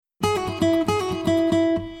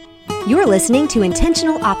You're listening to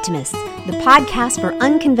Intentional Optimists, the podcast for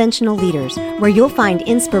unconventional leaders, where you'll find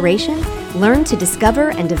inspiration, learn to discover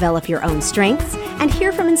and develop your own strengths, and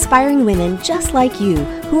hear from inspiring women just like you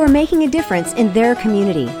who are making a difference in their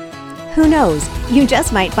community. Who knows, you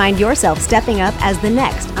just might find yourself stepping up as the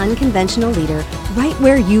next unconventional leader right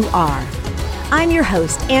where you are. I'm your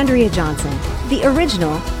host, Andrea Johnson, the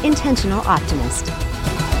original Intentional Optimist.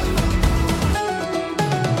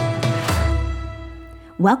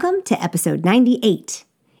 Welcome to episode 98.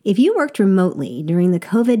 If you worked remotely during the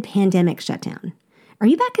COVID pandemic shutdown, are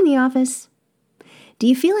you back in the office? Do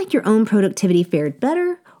you feel like your own productivity fared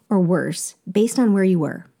better or worse based on where you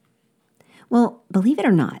were? Well, believe it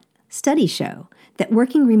or not, studies show that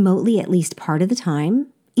working remotely at least part of the time,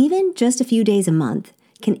 even just a few days a month,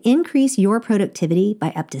 can increase your productivity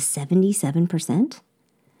by up to 77%.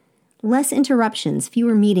 Less interruptions,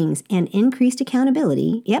 fewer meetings, and increased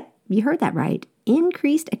accountability, yep, you heard that right,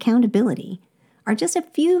 increased accountability, are just a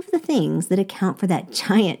few of the things that account for that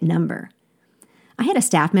giant number. I had a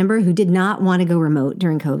staff member who did not want to go remote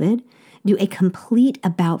during COVID do a complete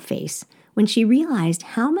about-face when she realized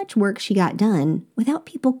how much work she got done without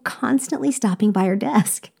people constantly stopping by her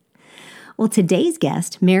desk. Well, today's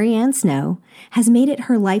guest, Marianne Snow, has made it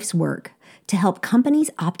her life's work to help companies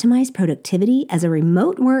optimize productivity as a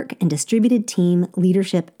remote work and distributed team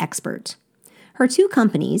leadership expert. Her two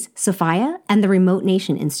companies, Sophia and the Remote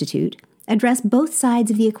Nation Institute, address both sides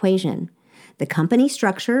of the equation: the company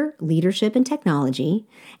structure, leadership, and technology,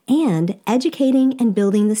 and educating and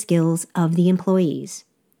building the skills of the employees.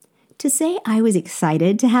 To say I was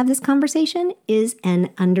excited to have this conversation is an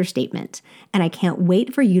understatement, and I can't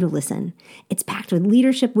wait for you to listen. It's packed with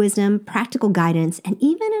leadership wisdom, practical guidance, and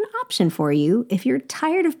even an option for you if you're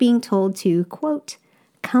tired of being told to, quote,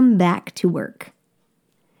 come back to work.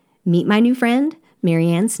 Meet my new friend,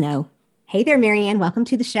 Marianne Snow. Hey there, Marianne. Welcome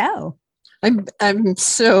to the show. I'm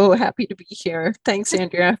so happy to be here. Thanks,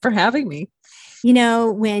 Andrea, for having me. You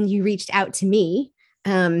know, when you reached out to me,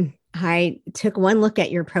 I took one look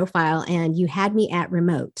at your profile and you had me at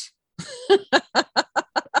remote.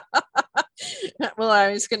 Well,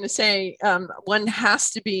 I was going to say one has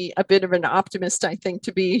to be a bit of an optimist, I think,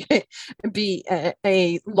 to be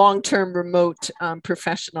a long-term remote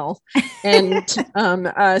professional, and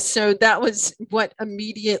so that was what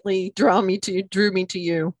immediately drew me to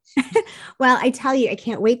you. Well, I tell you, I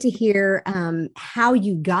can't wait to hear how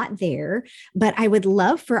you got there, but I would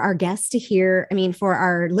love for our guests to hear, for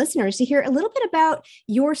our listeners to hear a little bit about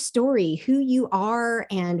your story, who you are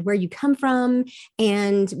and where you come from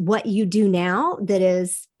and what you do now that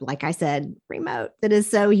is, like I said, remote, that is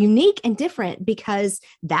so unique and different, because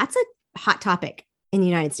that's a hot topic in the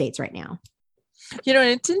United States right now. You know,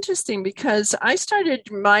 it's interesting because I started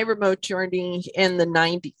my remote journey in the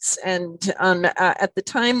 90s. And at the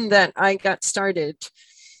time that I got started,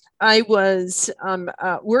 I was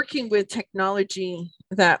working with technology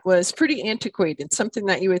that was pretty antiquated, something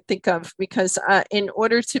that you would think of, because in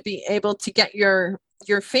order to be able to get your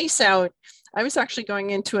face out, I was actually going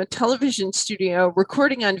into a television studio,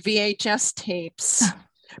 recording on VHS tapes,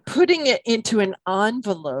 putting it into an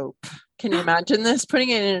envelope. Can you imagine this? Putting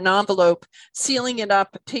it in an envelope, sealing it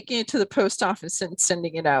up, taking it to the post office and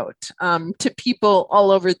sending it out to people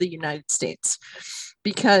all over the United States.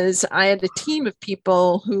 Because I had a team of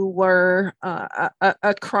people who were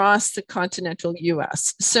across the continental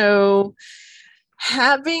US. So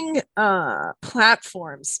having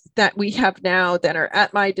platforms that we have now that are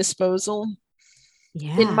at my disposal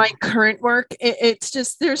in my current work, it's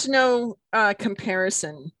just, there's no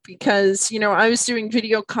comparison, because, I was doing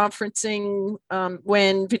video conferencing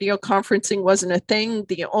when video conferencing wasn't a thing.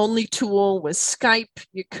 The only tool was Skype.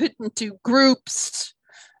 You couldn't do groups.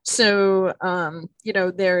 So,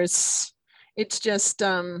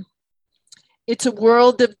 it's a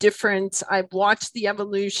world of difference. I've watched the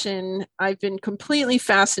evolution. I've been completely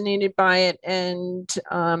fascinated by it. And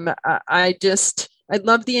I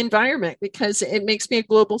love the environment because it makes me a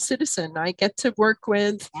global citizen. I get to work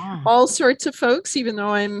with all sorts of folks, even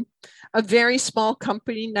though I'm a very small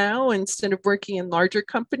company now. Instead of working in larger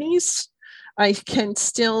companies, I can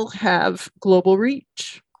still have global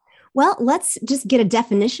reach. Well, let's just get a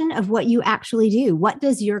definition of what you actually do. What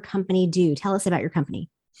does your company do? Tell us about your company.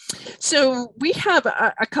 So we have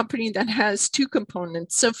a company that has two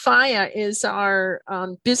components. Sophia is our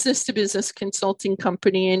business-to-business consulting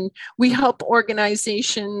company, and we help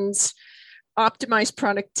organizations optimize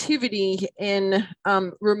productivity in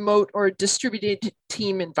remote or distributed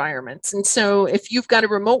team environments. And so if you've got a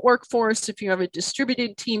remote workforce, if you have a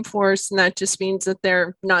distributed team force, and that just means that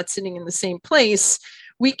they're not sitting in the same place,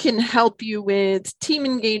 we can help you with team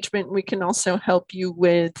engagement. We can also help you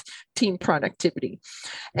with team productivity.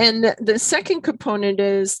 And the second component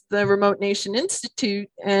is the Remote Nation Institute.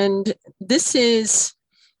 And this is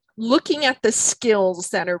looking at the skills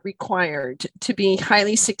that are required to be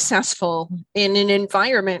highly successful in an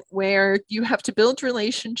environment where you have to build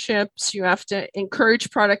relationships, you have to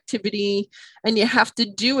encourage productivity, and you have to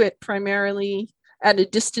do it primarily at a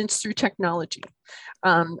distance through technology.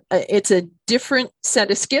 It's a different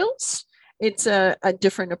set of skills. It's a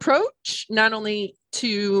different approach, not only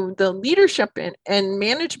to the leadership and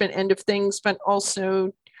management end of things, but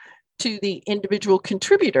also to the individual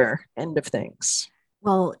contributor end of things.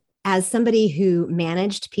 Well, as somebody who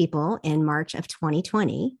managed people in March of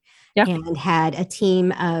 2020 and had a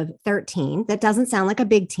team of 13, that doesn't sound like a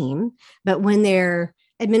big team, but when they're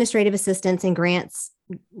administrative assistants and grants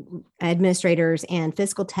administrators and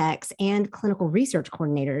fiscal techs and clinical research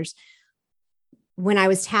coordinators, when I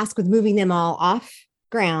was tasked with moving them all off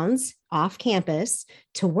grounds, off campus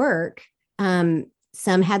to work, some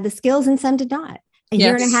had the skills and some did not. A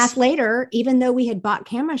year and a half later, even though we had bought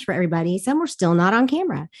cameras for everybody, some were still not on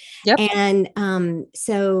camera. And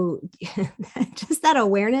so just that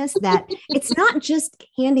awareness that it's not just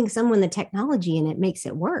handing someone the technology and it makes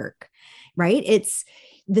it work, right? It's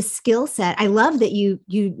the skill set. I love that you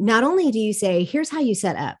not only do you say, here's how you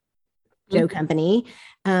set up Joe Company,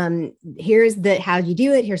 here's how you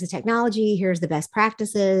do it, here's the technology, here's the best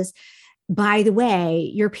practices. By the way,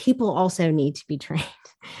 your people also need to be trained.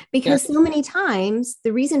 Because so many times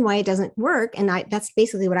the reason why it doesn't work, and that's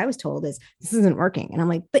basically what I was told, is this isn't working. And I'm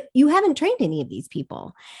like, but you haven't trained any of these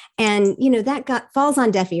people. And, that falls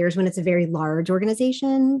on deaf ears when it's a very large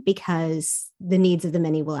organization, because the needs of the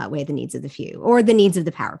many will outweigh the needs of the few, or the needs of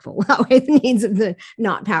the powerful will outweigh the needs of the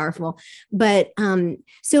not powerful. But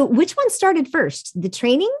so which one started first, the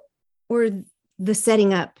training or the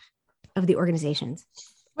setting up of the organizations?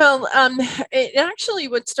 Well, it actually,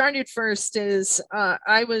 what started first is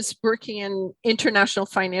I was working in international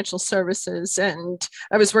financial services, and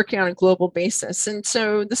I was working on a global basis. And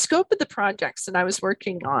so the scope of the projects that I was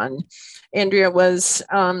working on, Andrea, was,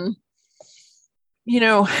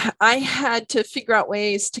 I had to figure out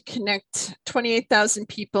ways to connect 28,000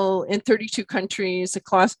 people in 32 countries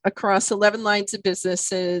across 11 lines of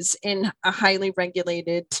businesses in a highly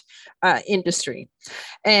regulated industry.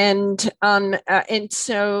 And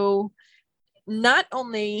so not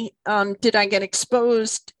only did I get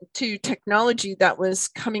exposed to technology that was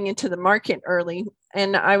coming into the market early,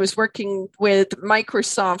 and I was working with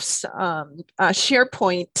Microsoft's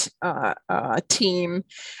SharePoint team,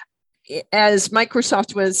 as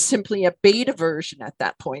Microsoft was simply a beta version at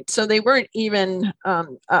that point. So they weren't even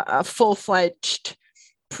a full-fledged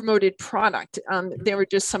promoted product. They were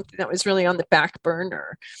just something that was really on the back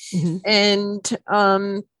burner. And,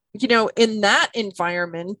 in that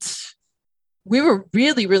environment, we were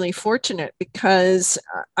really, really fortunate because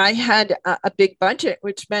I had a big budget,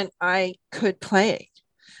 which meant I could play.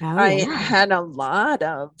 I had a lot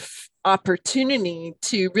of opportunity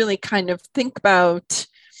to really kind of think about,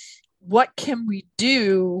 what can we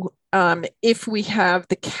do if we have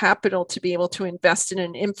the capital to be able to invest in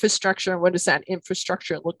an infrastructure? And what does that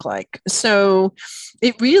infrastructure look like? So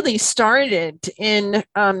it really started in,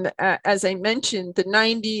 as I mentioned, the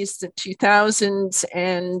 90s, the 2000s,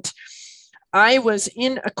 and I was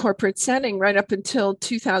in a corporate setting right up until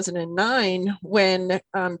 2009 when,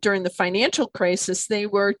 during the financial crisis, they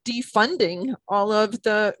were defunding all of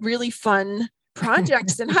the really fun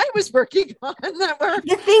projects that I was working on that were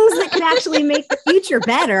the things that could actually make the future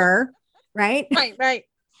better, right? Right.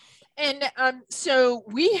 And so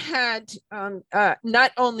we had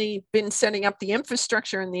not only been setting up the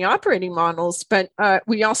infrastructure and the operating models, but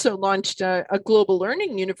we also launched a global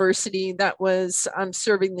learning university that was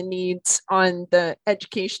serving the needs on the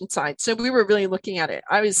education side. So we were really looking at it.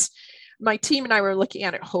 My team and I were looking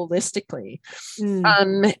at it holistically.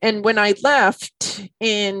 And when I left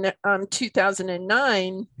in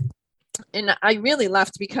 2009, and I really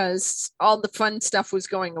left because all the fun stuff was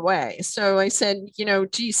going away. So I said,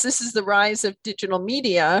 geez, this is the rise of digital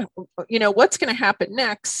media. What's going to happen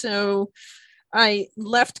next? So I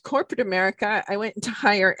left corporate America. I went into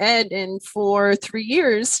higher ed, and for 3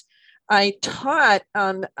 years, I taught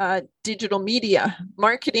digital media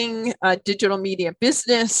marketing, digital media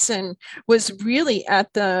business, and was really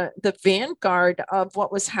at the vanguard of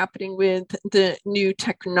what was happening with the new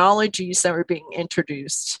technologies that were being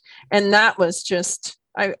introduced. And that was just,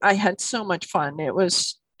 I had so much fun. It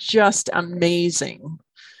was just amazing.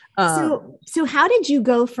 So how did you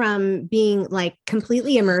go from being like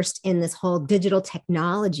completely immersed in this whole digital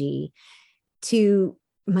technology to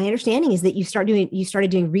my understanding is that you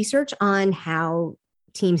started doing research on how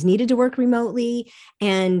teams needed to work remotely,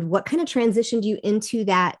 and what kind of transitioned you into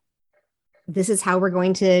that. This is how we're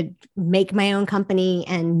going to make my own company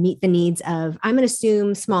and meet the needs of, I'm going to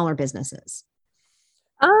assume, smaller businesses.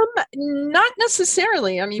 Not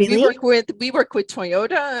necessarily. I mean, Really? we work with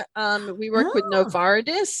Toyota. We work with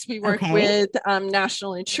Novartis. We work with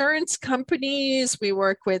national insurance companies. We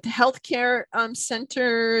work with healthcare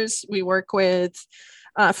centers. We work with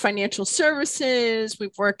financial services.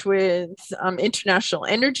 We've worked with international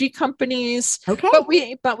energy companies.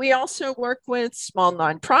 Okay. But we also work with small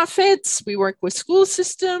nonprofits. We work with school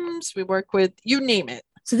systems. We work with, you name it.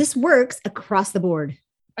 So this works across the board.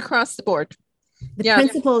 Across the board. The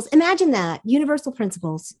principles, imagine that, universal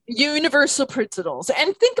principles. Universal principles.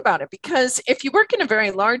 And think about it, because if you work in a very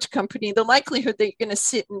large company, the likelihood that you're going to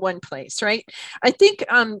sit in one place, right? I think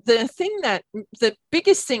the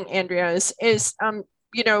biggest thing, Andrea, is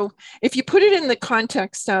if you put it in the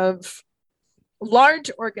context of large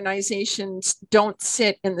organizations don't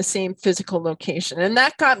sit in the same physical location. And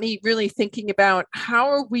that got me really thinking about, how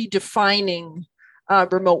are we defining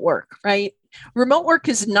remote work, right? Remote work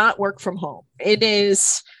is not work from home. It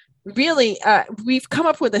is really, we've come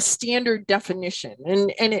up with a standard definition,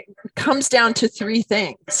 and it comes down to three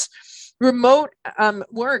things. Remote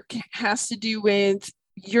work has to do with,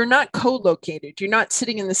 you're not co-located. You're not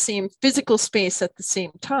sitting in the same physical space at the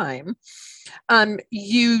same time.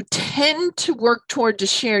 You tend to work towards a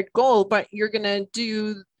shared goal, but you're going to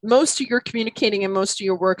do most of your communicating and most of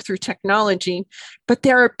your work through technology. But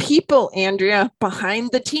there are people, Andrea, behind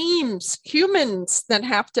the teams, humans that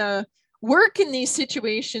have to work in these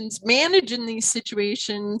situations, manage in these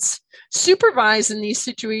situations, supervise in these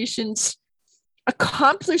situations,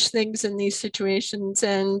 accomplish things in these situations,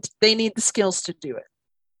 and they need the skills to do it.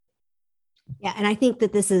 Yeah. And I think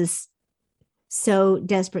that this is so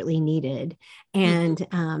desperately needed. And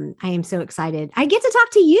I am so excited. I get to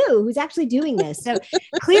talk to you, who's actually doing this. So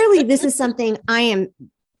clearly this is something I am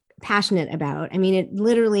passionate about. I mean,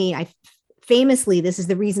 famously, this is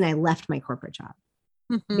the reason I left my corporate job.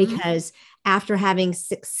 Because after having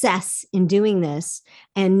success in doing this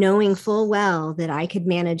and knowing full well that I could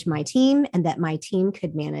manage my team and that my team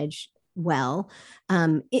could manage well,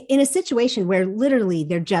 in a situation where literally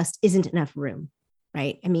there just isn't enough room,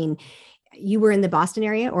 right? I mean, you were in the Boston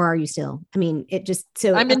area, or are you still? I mean,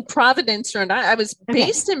 I'm in Providence, Rhode Island. I was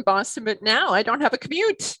based in Boston, but now I don't have a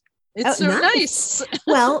commute. It's nice.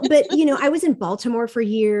 Well, but I was in Baltimore for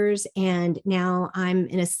years, and now I'm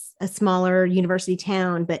in a smaller university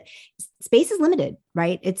town, but space is limited,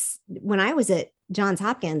 right? When I was at Johns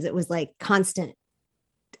Hopkins, it was like constant,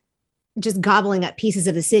 just gobbling up pieces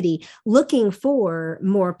of the city, looking for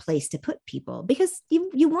more place to put people, because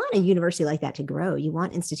you want a university like that to grow. You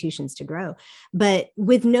want institutions to grow, but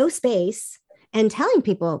with no space, and telling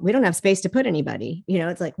people we don't have space to put anybody,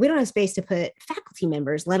 it's like, we don't have space to put faculty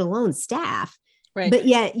members, let alone staff. Right. But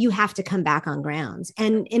yet you have to come back on grounds.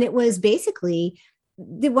 And it was basically,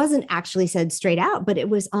 it wasn't actually said straight out, but it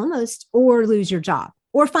was almost, or lose your job,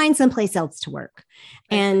 or find someplace else to work.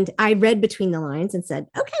 Right. And I read between the lines and said,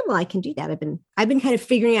 okay, well, I can do that. I've been kind of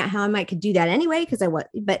figuring out how I could do that anyway,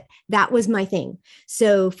 but that was my thing.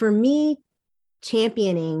 So for me,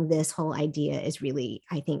 championing this whole idea is really,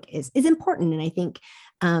 I think, is important. And I think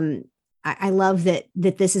I love that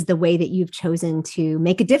this is the way that you've chosen to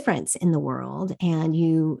make a difference in the world. And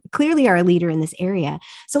you clearly are a leader in this area.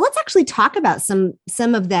 So let's actually talk about some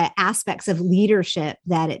of the aspects of leadership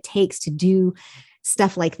that it takes to do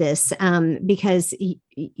stuff like this, because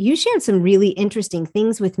you shared some really interesting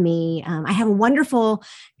things with me. I have a wonderful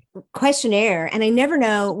questionnaire, and I never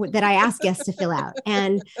know that I ask guests to fill out.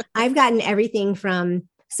 And I've gotten everything from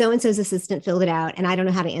so-and-so's assistant filled it out, and I don't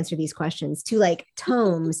know how to answer these questions, to like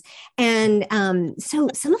tomes. And so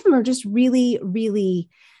some of them are just really, really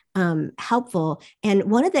helpful.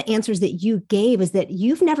 And one of the answers that you gave is that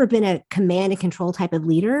you've never been a command and control type of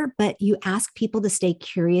leader, but you ask people to stay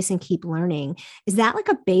curious and keep learning. Is that like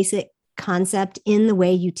a basic concept in the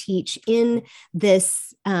way you teach in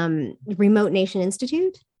this Remote Nation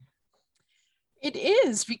Institute? It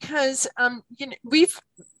is, because we've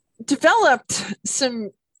developed some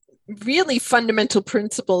really fundamental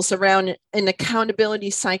principles around an accountability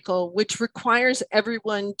cycle, which requires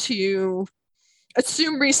everyone to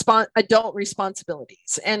assume adult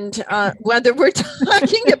responsibilities. And whether we're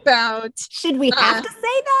talking about... Should we have to say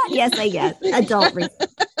that? Yes, I guess. Adult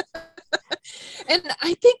And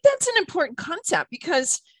I think that's an important concept,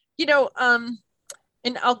 because,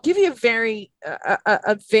 And I'll give you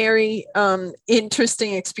a very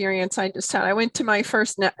interesting experience I just had. I went to my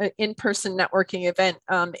first in-person networking event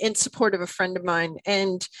in support of a friend of mine,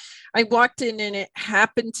 and I walked in, and it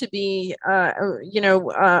happened to be,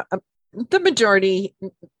 the majority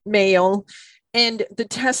male, and the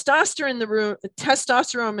testosterone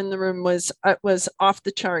in the room was off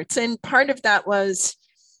the charts. And part of that was,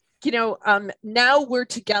 now we're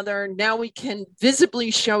together. Now we can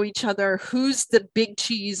visibly show each other who's the big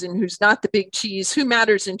cheese and who's not the big cheese, who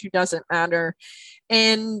matters and who doesn't matter.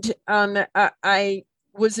 And I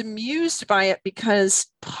was amused by it, because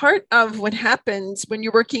part of what happens when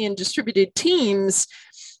you're working in distributed teams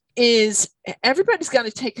is everybody's got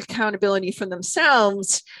to take accountability for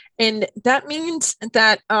themselves. And that means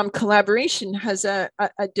that collaboration has a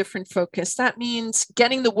different focus. That means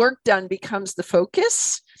getting the work done becomes the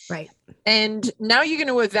focus. Right. And now you're going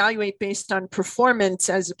to evaluate based on performance,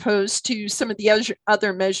 as opposed to some of the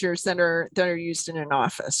other measures that are used in an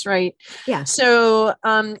office. Right. Yeah. So,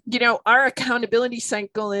 our accountability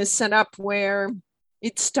cycle is set up where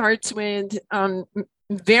it starts with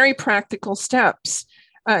very practical steps.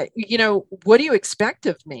 What do you expect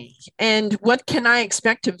of me? And what can I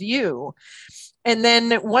expect of you? And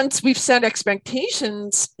then once we've set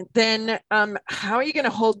expectations, then how are you going to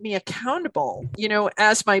hold me accountable,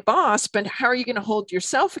 as my boss? But how are you going to hold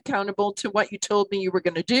yourself accountable to what you told me you were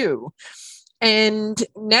going to do? And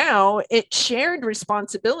now it's shared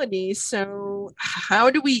responsibility. So how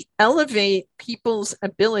do we elevate people's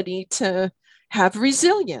ability to have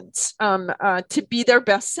resilience, to be their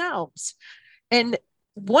best selves? And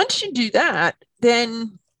once you do that,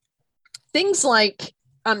 then things like,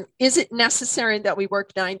 is it necessary that we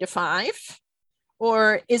work 9 to 5?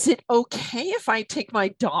 Or is it okay if I take my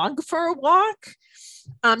dog for a walk?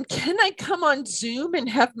 Can I come on Zoom and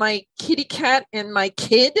have my kitty cat and my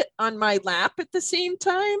kid on my lap at the same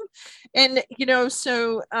time? And,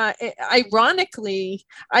 ironically,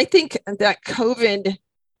 I think that COVID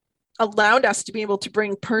allowed us to be able to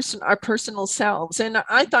bring our personal selves. And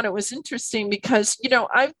I thought it was interesting because,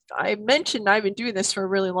 I mentioned I've been doing this for a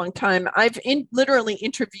really long time. I've literally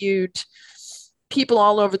interviewed people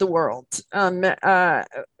all over the world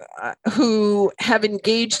who have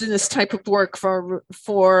engaged in this type of work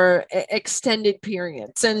for extended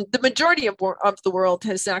periods. And the majority of the world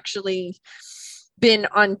has actually been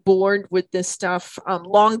on board with this stuff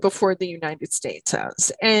long before the United States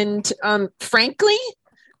has. And frankly,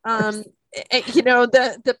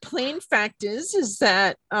 the plain fact is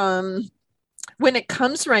that when it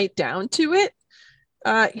comes right down to it,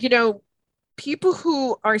 people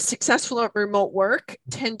who are successful at remote work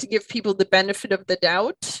tend to give people the benefit of the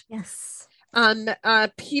doubt. Yes.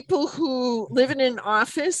 People who live in an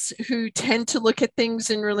office who tend to look at things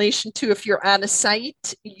in relation to, if you're out of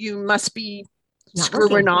sight, you must be not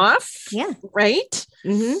screwing working. Off. Yeah. Right.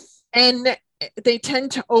 Mm-hmm. And they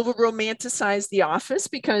tend to over romanticize the office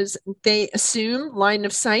because they assume line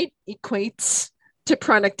of sight equates to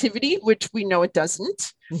productivity, which we know it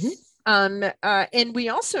doesn't. Mm-hmm. And we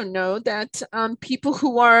also know that people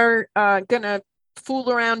who are going to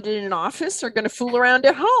fool around in an office are going to fool around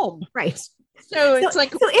at home. Right. So it's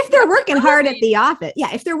like, so if they're working hard at the office,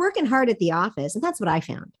 if they're working hard at the office, and that's what I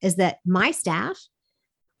found is that my staff,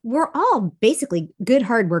 we're all basically good,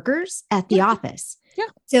 hard workers at the office. Yeah.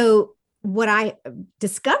 So what I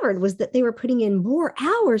discovered was that they were putting in more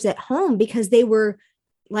hours at home because they were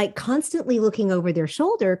like constantly looking over their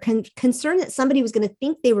shoulder, concerned that somebody was going to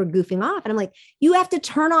think they were goofing off. And I'm like, you have to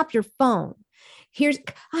turn off your phone. I'm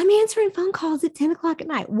answering phone calls at 10 o'clock at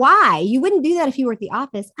night. Why? You wouldn't do that if you were at the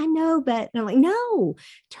office. I know, but I'm like, no,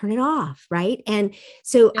 turn it off. Right. And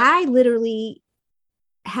so I literally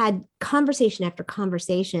had conversation after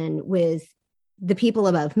conversation with the people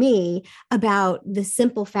above me about the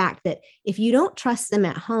simple fact that if you don't trust them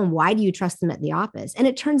at home, why do you trust them at the office? And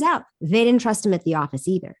it turns out they didn't trust them at the office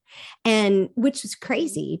either. And which is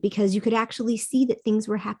crazy because you could actually see that things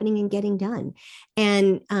were happening and getting done.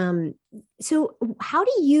 And so how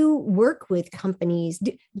do you work with companies?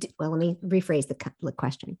 Well, let me rephrase the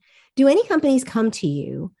question. Do any companies come to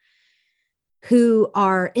you who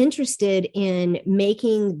are interested in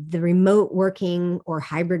making the remote working or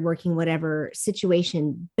hybrid working, whatever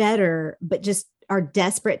situation better, but just are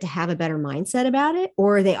desperate to have a better mindset about it?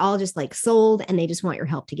 Or are they all just like sold and they just want your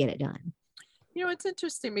help to get it done? It's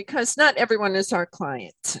interesting because not everyone is our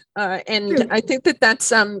client. And True. I think that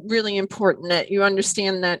that's really important that you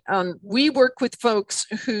understand that we work with folks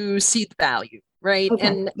who see the value, right?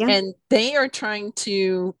 Okay. And they are trying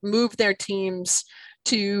to move their teams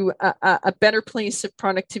to a better place of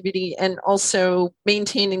productivity and also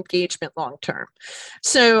maintain engagement long term.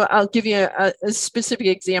 So I'll give you a specific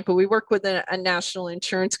example. We work with a national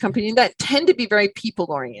insurance company that tend to be very people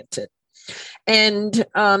oriented. And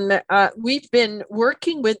we've been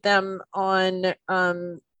working with them on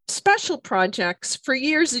special projects for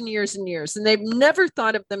years and years and years, and they've never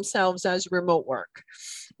thought of themselves as remote work.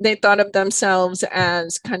 They thought of themselves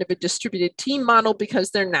as kind of a distributed team model because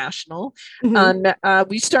they're national. Mm-hmm.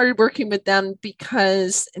 We started working with them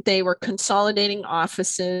because they were consolidating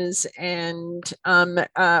offices, and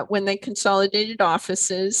when they consolidated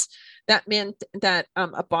offices, that meant that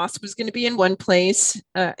a boss was going to be in one place,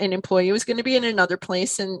 an employee was going to be in another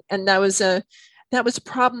place, and that was a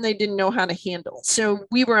problem they didn't know how to handle. So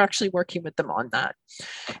we were actually working with them on that.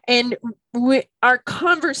 And our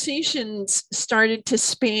conversations started to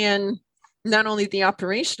span not only the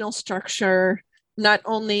operational structure, not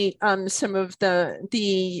only some of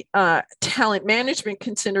the talent management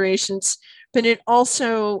considerations, but it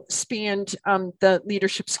also spanned the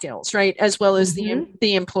leadership skills, right? As well as mm-hmm.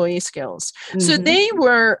 the employee skills. Mm-hmm. So they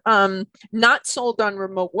were not sold on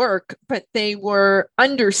remote work, but they were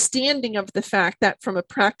understanding of the fact that from a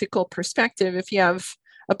practical perspective, if you have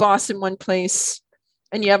a boss in one place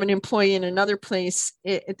and you have an employee in another place,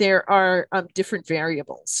 there are different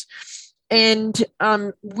variables. And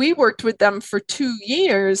we worked with them for 2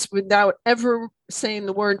 years without ever saying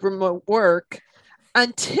the word remote work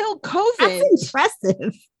until COVID. That's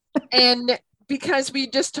impressive. And because we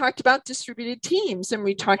just talked about distributed teams and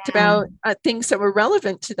we talked about things that were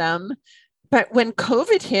relevant to them. But when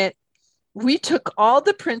COVID hit, we took all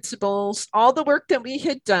the principles, all the work that we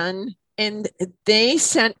had done, and they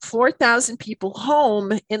sent 4,000 people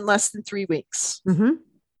home in less than 3 weeks. Mm-hmm.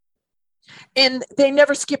 And they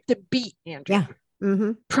never skipped a beat, Andrea. Yeah.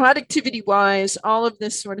 Mm-hmm. Productivity wise, all of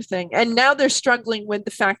this sort of thing. And now they're struggling with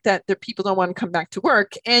the fact that their people don't want to come back to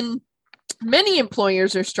work. And many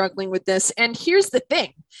employers are struggling with this. And here's the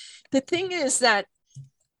thing. The thing is that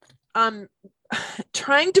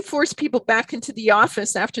trying to force people back into the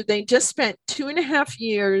office after they just spent 2.5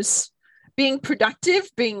 years being productive,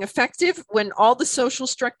 being effective, when all the social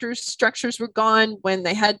structures were gone, when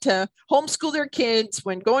they had to homeschool their kids,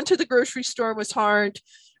 when going to the grocery store was hard,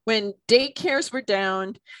 when daycares were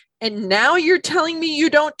down, and now you're telling me you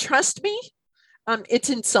don't trust me? It's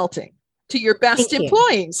insulting to your best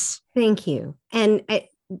employees. Thank you. And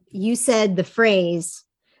you said the phrase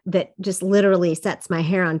that just literally sets my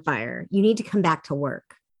hair on fire. You need to come back to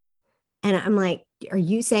work. And I'm like, are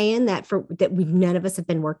you saying that none of us have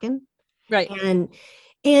been working? Right.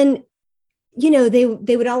 And you know, they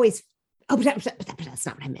would always, but that's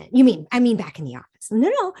not what I meant. I mean back in the office.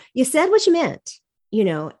 No, you said what you meant. You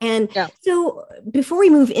know, and so before we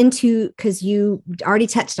move into, because you already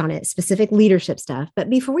touched on it, specific leadership stuff, but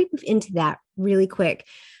before we move into that really quick,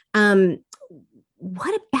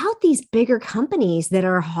 what about these bigger companies that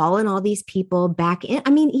are hauling all these people back in?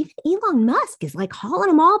 I mean, even Elon Musk is like hauling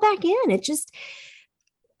them all back in. It's just,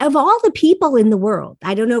 of all the people in the world,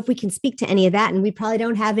 I don't know if we can speak to any of that, and we probably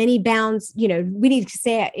don't have any bounds, you know, we need to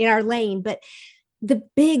stay in our lane, but the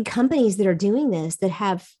big companies that are doing this, that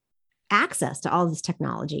have access to all this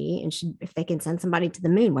technology, and if they can send somebody to the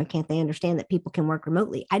moon, why can't they understand that people can work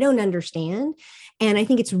remotely? I don't understand. And I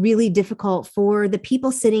think it's really difficult for the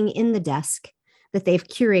people sitting in the desk that they've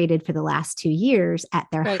curated for the last 2 years at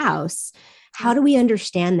their house. How do we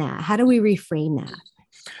understand that? How do we reframe that?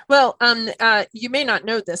 Well, you may not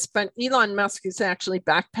know this, but Elon Musk is actually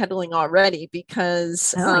backpedaling already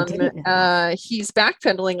because he's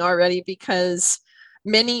backpedaling already because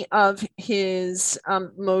many of his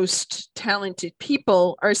most talented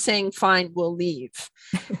people are saying, fine, we'll leave.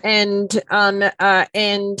 And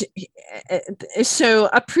so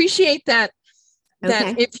appreciate that,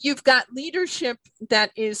 that if you've got leadership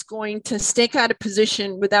that is going to stake out a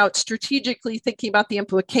position without strategically thinking about the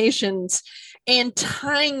implications and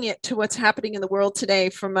tying it to what's happening in the world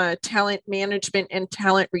today from a talent management and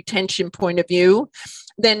talent retention point of view,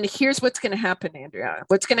 then here's what's going to happen, Andrea.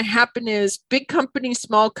 What's going to happen is big company,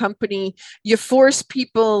 small company, you force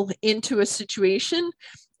people into a situation.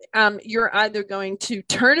 You're either going to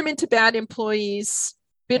turn them into bad employees,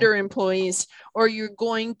 bitter employees, or you're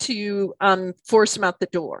going to force them out the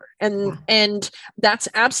door. And that's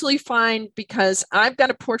absolutely fine, because I've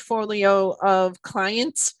got a portfolio of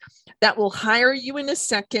clients that will hire you in a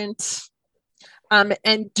second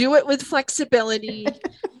and do it with flexibility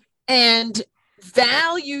and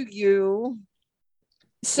value you.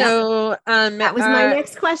 So that was my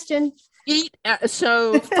next question.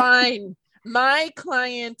 So fine. My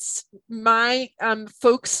clients, my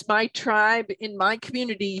folks, my tribe in my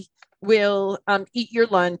community will eat your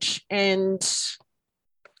lunch and,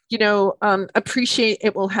 appreciate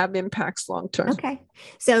it will have impacts long term. Okay.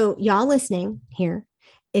 So y'all listening here,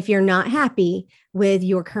 if you're not happy with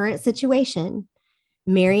your current situation,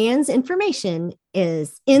 Marianne's information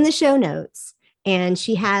is in the show notes. And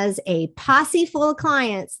she has a posse full of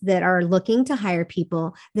clients that are looking to hire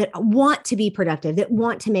people that want to be productive, that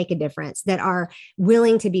want to make a difference, that are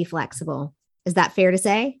willing to be flexible. Is that fair to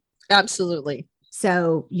say? Absolutely.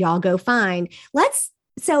 So y'all go find.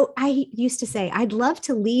 So I used to say, I'd love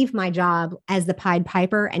to leave my job as the Pied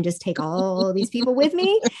Piper and just take all these people with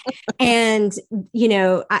me. And,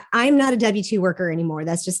 I'm not a W-2 worker anymore.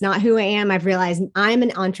 That's just not who I am. I've realized I'm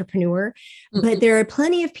an entrepreneur, but there are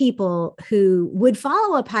plenty of people who would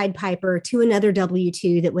follow a Pied Piper to another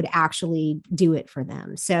W-2 that would actually do it for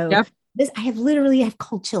them. So I have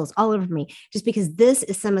cold chills all over me just because this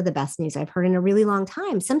is some of the best news I've heard in a really long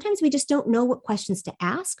time. Sometimes we just don't know what questions to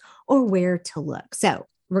ask or where to look. So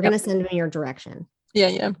we're going to send them in your direction.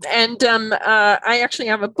 Yeah. And I actually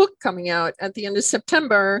have a book coming out at the end of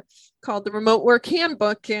September called The Remote Work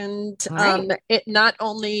Handbook. And it not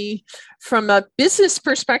only from a business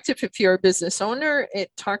perspective, if you're a business owner, it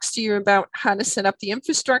talks to you about how to set up the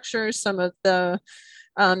infrastructure, some of the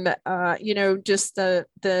just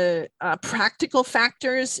the practical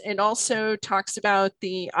factors. It also talks about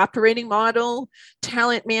the operating model,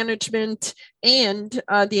 talent management, and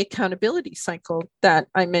the accountability cycle that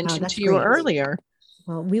I mentioned to you earlier.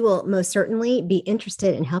 Well, we will most certainly be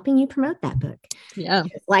interested in helping you promote that book. Yeah.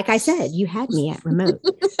 Like I said, you had me at remote.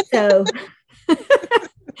 So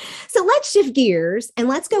let's shift gears and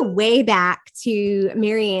let's go way back to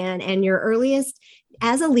Marianne and your earliest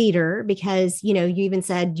as a leader, because, you even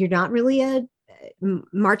said you're not really a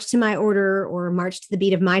march to my order or march to the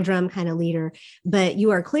beat of my drum kind of leader, but you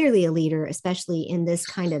are clearly a leader, especially in this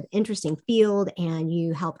kind of interesting field, and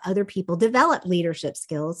you help other people develop leadership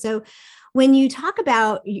skills. So when you talk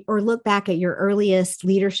about or look back at your earliest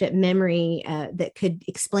leadership memory that could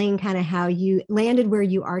explain kind of how you landed where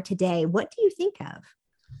you are today, what do you think of?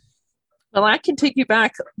 Well, I can take you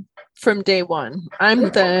back from day one. I'm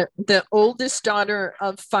the oldest daughter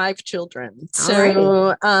of 5 children.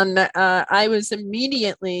 So I was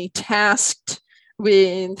immediately tasked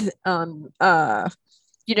with,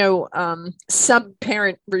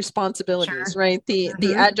 sub-parent responsibilities, right?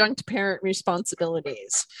 The adjunct parent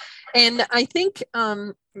responsibilities. And I think,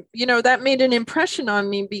 that made an impression on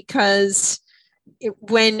me because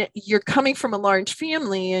when you're coming from a large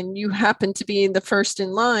family and you happen to be the first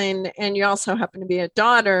in line and you also happen to be a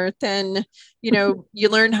daughter, then, you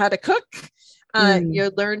learn how to cook,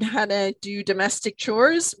 you learn how to do domestic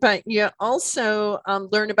chores, but you also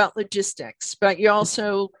learn about logistics, but you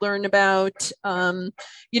also learn about,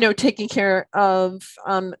 taking care of,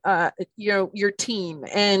 your team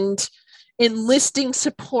and enlisting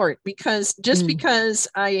support, because just because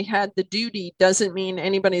I had the duty doesn't mean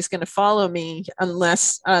anybody's going to follow me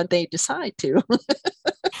unless they decide to.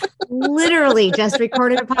 Literally just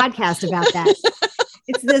recorded a podcast about that.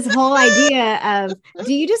 It's this whole idea of,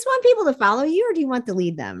 do you just want people to follow you or do you want to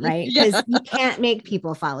lead them, right? Because you can't make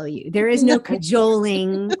people follow you. There is no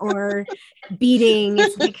cajoling or beating.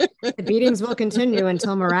 It's like the beatings will continue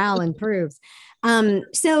until morale improves.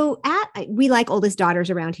 We like oldest daughters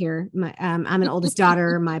around here. I'm an oldest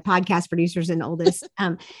daughter. My podcast producer's an oldest.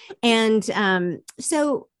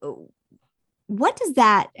 So what does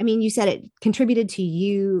that, you said it contributed to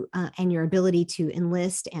you and your ability to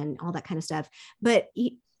enlist and all that kind of stuff, but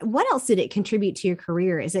what else did it contribute to your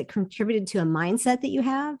career? Is it contributed to a mindset that you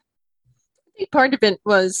have? I think part of it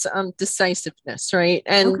was decisiveness, right?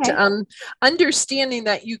 And understanding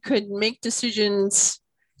that you could make decisions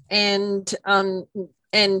and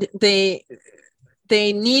they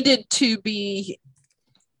needed to be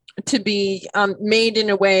made in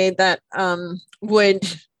a way that would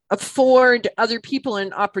afford other people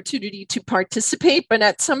an opportunity to participate, but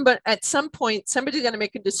at some point somebody's going to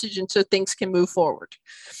make a decision so things can move forward.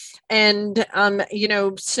 And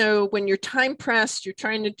so when you're time pressed, you're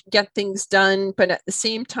trying to get things done, but at the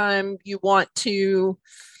same time you want to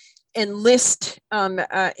enlist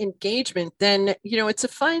engagement, then it's a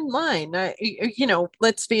fine line.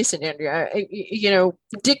 Let's face it, Andrea,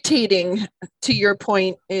 dictating, to your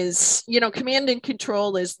point, is command and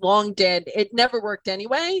control is long dead. It never worked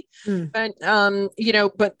anyway.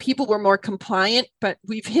 But people were more compliant. But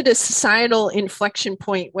we've hit a societal inflection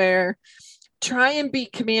point where try and be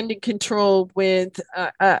command and control with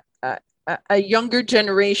a younger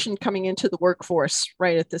generation coming into the workforce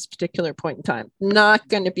right at this particular point in time. Not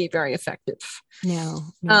going to be very effective. No.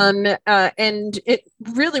 And it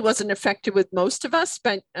really wasn't effective with most of us,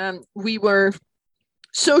 but we were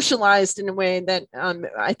socialized in a way that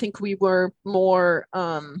I think we were more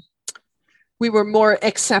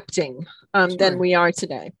accepting than we are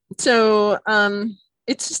today. So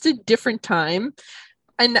it's just a different time.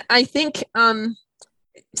 And I think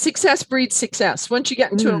success breeds success. Once you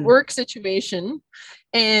get into a work situation,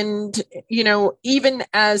 and, even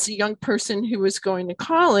as a young person who was going to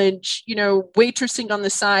college, waitressing on the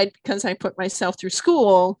side because I put myself through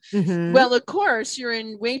school. Well, of course, you're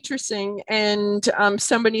in waitressing and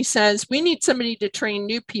somebody says, we need somebody to train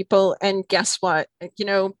new people. And guess what?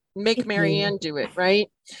 Make Marianne do it,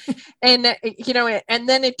 right? And, and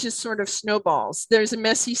then it just sort of snowballs. There's a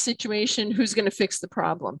messy situation. Who's going to fix the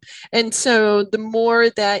problem? And so the more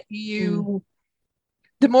that you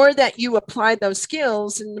apply those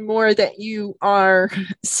skills and the more that you are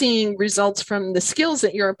seeing results from the skills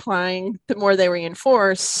that you're applying, the more they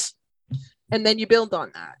reinforce. And then you build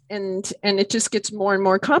on that. And it just gets more and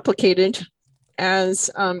more complicated as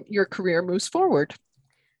your career moves forward.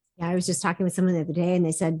 Yeah, I was just talking with someone the other day and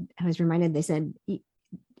they said,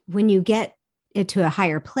 when you get to a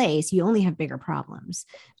higher place, you only have bigger problems.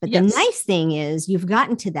 But the nice thing is you've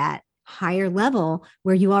gotten to that higher level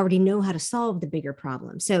where you already know how to solve the bigger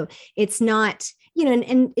problem. So it's not,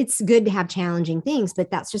 and it's good to have challenging things,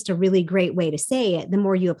 but that's just a really great way to say it. The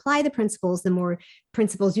more you apply the principles, the more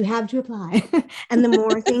principles you have to apply and the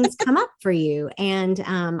more things come up for you. And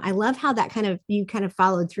I love how that you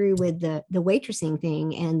followed through with the waitressing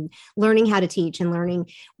thing and learning how to teach and learning.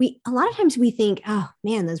 A lot of times we think, oh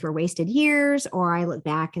man, those were wasted years. Or I look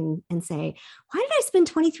back and say, why did I spend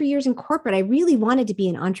 23 years in corporate? I really wanted to be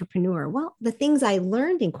an entrepreneur. Well, the things I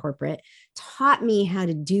learned in corporate taught me how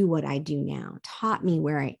to do what I do now, taught me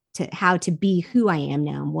how to be who I am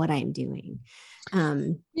now and what I'm doing.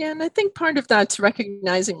 And I think part of that's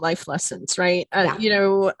recognizing life lessons, right?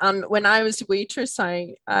 When I was a waitress,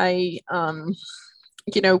 I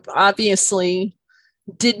obviously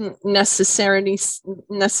didn't necessarily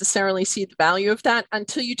see the value of that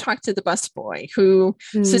until you talk to the busboy who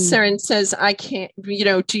sits there and says, I can't,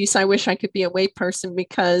 geez, I wish I could be a wait person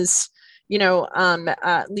because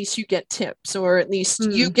at least you get tips, or at least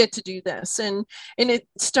you get to do this. And it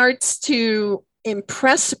starts to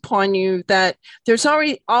impress upon you that there's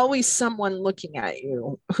always someone looking at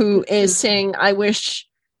you who is saying, I wish.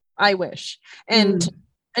 And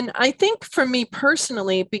I think for me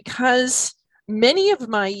personally, because many of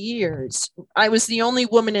my years, I was the only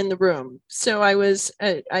woman in the room. So I was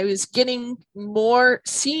getting more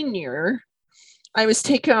senior. I was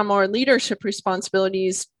taking on more leadership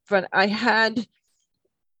responsibilities, but I had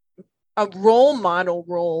a role model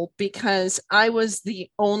role because I was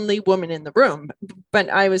the only woman in the room, but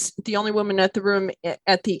I was the only woman at the room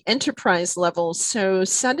at the enterprise level. So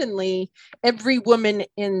suddenly every woman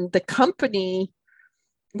in the company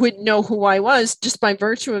would know who I was just by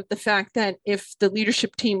virtue of the fact that if the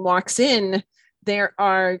leadership team walks in, there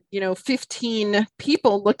are, 15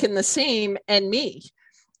 people looking the same and me.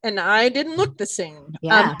 And I didn't look the same.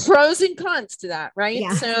 Pros and cons to that, right?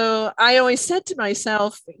 Yeah. So I always said to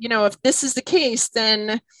myself, if this is the case,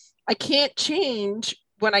 then I can't change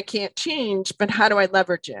what I can't change, but how do I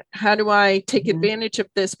leverage it? How do I take advantage of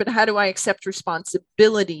this? But how do I accept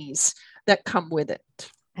responsibilities that come with it?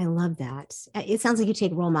 I love that. It sounds like you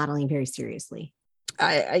take role modeling very seriously.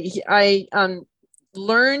 I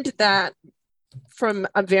learned that from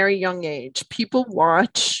a very young age. People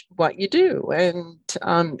watch what you do.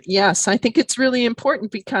 And yes, I think it's really important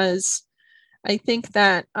because I think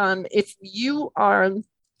that if you are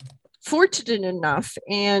fortunate enough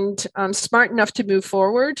and smart enough to move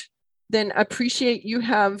forward, then appreciate you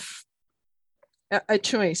have a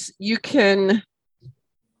choice. You can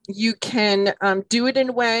do it in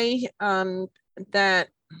a way that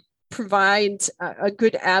provides a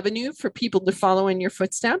good avenue for people to follow in your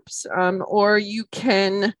footsteps, or you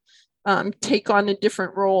can take on a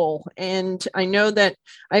different role. And I know that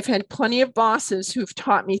I've had plenty of bosses who've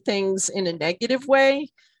taught me things in a negative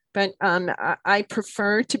way, but I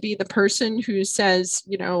prefer to be the person who says,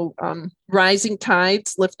 rising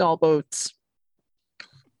tides lift all boats.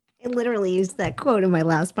 I literally used that quote in my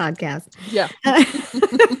last podcast. Yeah.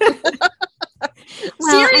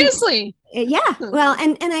 Well, seriously. Well,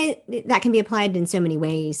 and that can be applied in so many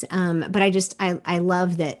ways. But I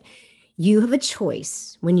love that You have a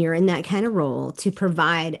choice when you're in that kind of role to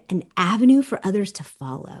provide an avenue for others to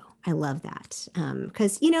follow. I love that.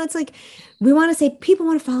 Because, it's like we want to say people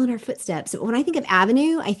want to follow in our footsteps. But when I think of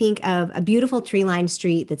avenue, I think of a beautiful tree lined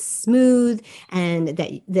street that's smooth and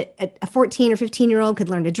that a 14 or 15-year-old could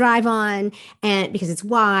learn to drive on, and because it's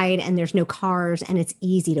wide and there's no cars and it's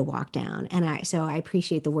easy to walk down. So I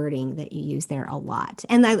appreciate the wording that you use there a lot.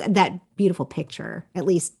 And that beautiful picture, at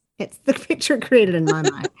least it's the picture created in my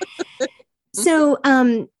mind. So,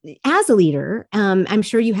 as a leader, I'm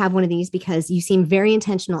sure you have one of these because you seem very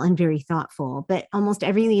intentional and very thoughtful, but almost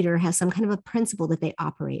every leader has some kind of a principle that they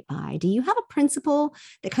operate by. Do you have a principle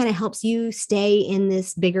that kind of helps you stay in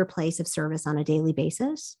this bigger place of service on a daily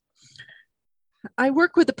basis? I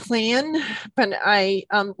work with a plan, but I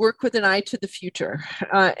work with an eye to the future.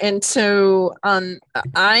 And so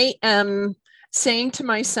I am saying to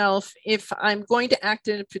myself, if I'm going to act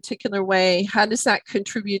in a particular way, how does that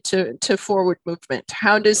contribute to forward movement?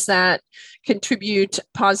 How does that contribute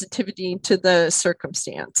positivity to the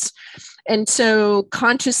circumstance? And so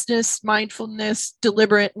consciousness, mindfulness,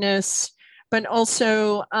 deliberateness, but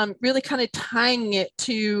also really kind of tying it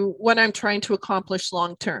to what I'm trying to accomplish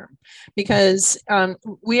long term. Because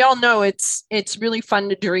we all know it's really fun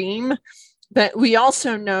to dream, but we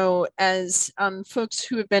also know as folks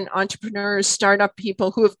who have been entrepreneurs, startup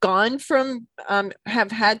people who have gone from,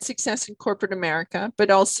 have had success in corporate America,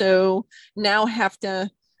 but also now have to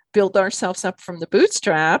build ourselves up from the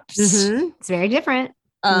bootstraps. Mm-hmm. It's very different.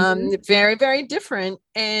 Very, very different.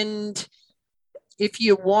 And if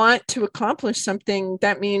you want to accomplish something,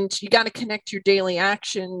 that means you got to connect your daily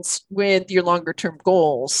actions with your longer term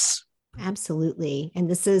goals. Absolutely.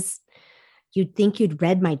 And you'd think you'd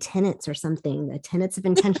read my tenets or something, the tenets of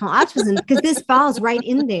intentional optimism, because this falls right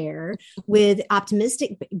in there with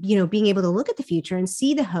optimistic, being able to look at the future and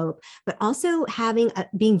see the hope, but also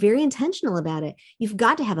being very intentional about it. You've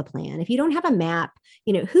got to have a plan. If you don't have a map,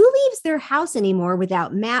 who leaves their house anymore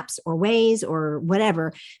without maps or Waze or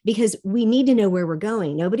whatever, because we need to know where we're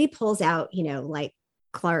going. Nobody pulls out, like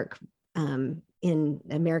Clark, in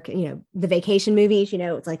America, the vacation movies,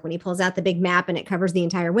 it's like when he pulls out the big map and it covers the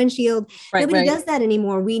entire windshield. Nobody does that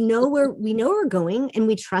anymore. We know where we're going, and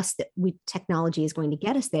we trust that technology is going to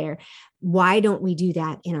get us there. Why don't we do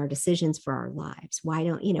that in our decisions for our lives? Why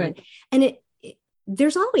don't, and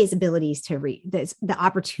there's always abilities there's the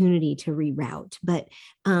opportunity to reroute, but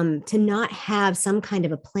to not have some kind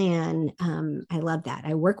of a plan. I love that.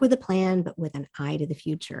 I work with a plan, but with an eye to the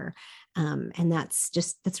future. And that's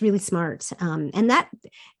really smart. Do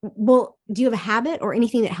you have a habit or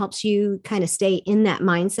anything that helps you kind of stay in that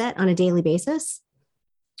mindset on a daily basis?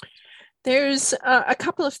 There's a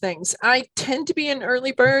couple of things. I tend to be an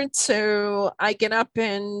early bird, so I get up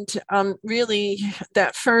and really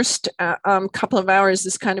that first couple of hours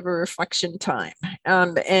is kind of a reflection time.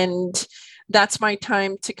 And that's my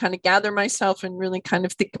time to kind of gather myself and really kind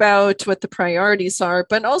of think about what the priorities are,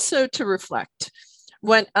 but also to reflect.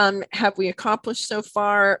 What have we accomplished so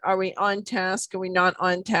far? Are we on task? Are we not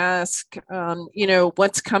on task?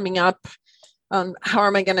 What's coming up? How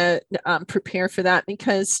am I going to prepare for that?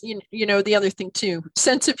 Because, the other thing too,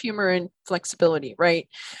 sense of humor and flexibility, right?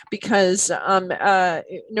 Because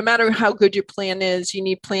no matter how good your plan is, you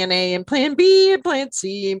need plan A and plan B and plan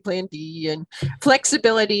C and plan D, and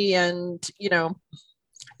flexibility and,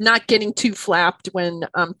 not getting too flapped when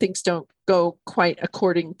things don't go quite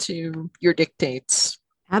according to your dictates.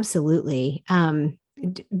 Absolutely.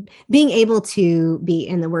 Being able to be,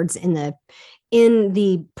 in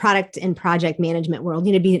the product and project management world,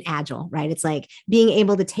 being agile, right? It's like being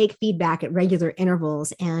able to take feedback at regular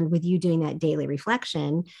intervals. And with you doing that daily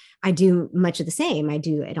reflection, I do much of the same. I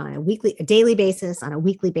do it on a daily basis, on a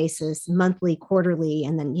weekly basis, monthly, quarterly.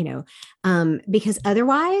 And then, because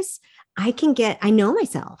otherwise I know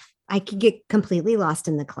myself. I could get completely lost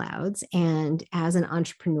in the clouds. And as an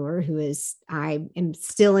entrepreneur I am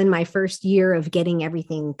still in my first year of getting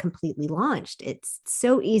everything completely launched. It's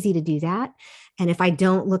so easy to do that. And if I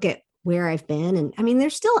don't look at where I've been, and I mean,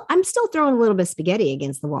 I'm still throwing a little bit of spaghetti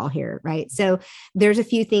against the wall here, right? So there's a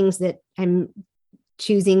few things that I'm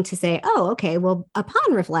choosing to say, oh, okay, well,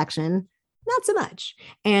 upon reflection, not so much.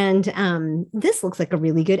 And this looks like a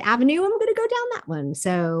really good avenue. I'm going to go down that one.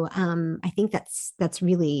 So I think that's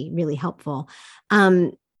really, really helpful.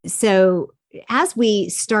 So as we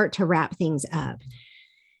start to wrap things up,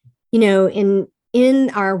 in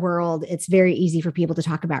our world, it's very easy for people to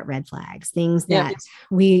talk about red flags, things that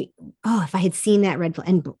if I had seen that red flag,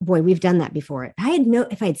 and boy, we've done that before.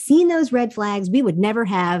 If I had seen those red flags, we would never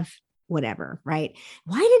have whatever, right?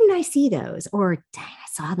 Why didn't I see those? Or dang, I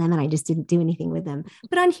saw them and I just didn't do anything with them.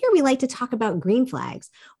 But on here, we like to talk about green flags,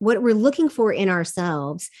 what we're looking for in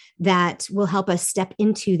ourselves that will help us step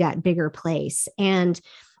into that bigger place. And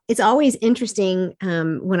it's always interesting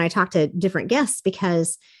when I talk to different guests,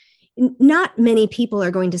 because not many people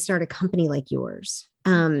are going to start a company like yours.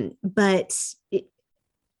 But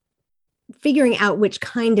figuring out which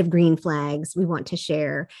kind of green flags we want to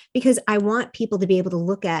share, because I want people to be able to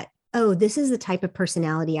look at, oh, this is the type of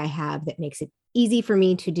personality I have that makes it easy for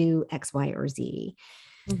me to do X, Y, or Z.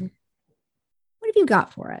 Mm-hmm. What have you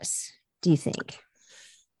got for us, do you think?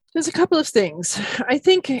 There's a couple of things. I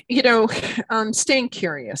think, staying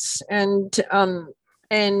curious and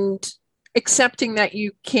accepting that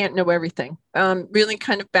you can't know everything, really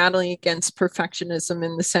kind of battling against perfectionism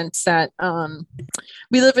in the sense that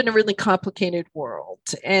we live in a really complicated world.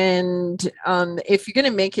 And if you're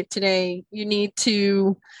going to make it today, you need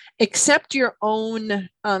to accept your own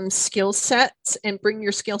skill sets and bring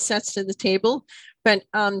your skill sets to the table, but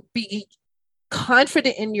be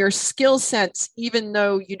confident in your skill sets, even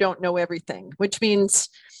though you don't know everything, which means,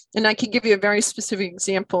 and I can give you a very specific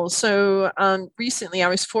example. So recently I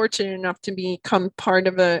was fortunate enough to become part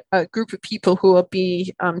of a group of people who will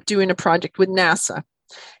be doing a project with NASA.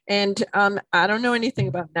 And I don't know anything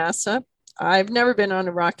about NASA. I've never been on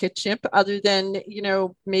a rocket ship other than,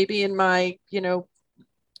 maybe in my,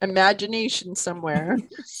 imagination somewhere.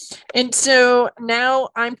 And so now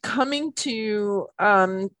I'm coming to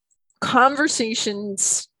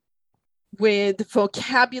conversations with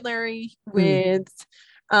vocabulary, with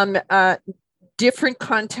different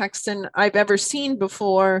contexts than I've ever seen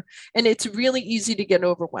before. And it's really easy to get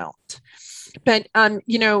overwhelmed. But,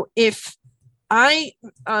 if I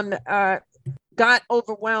got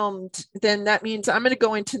overwhelmed, then that means I'm going to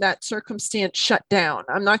go into that circumstance shut down.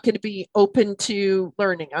 I'm not going to be open to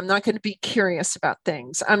learning. I'm not going to be curious about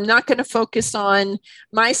things. I'm not going to focus on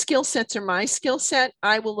my skill sets or my skill set.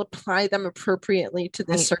 I will apply them appropriately to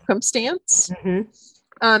this circumstance.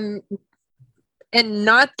 Mm-hmm. And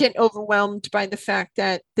not get overwhelmed by the fact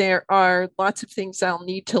that there are lots of things I'll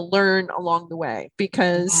need to learn along the way,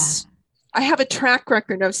 because I have a track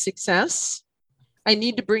record of success. I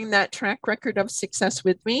need to bring that track record of success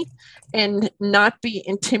with me and not be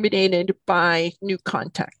intimidated by new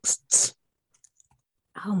contexts.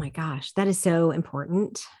 Oh my gosh, that is so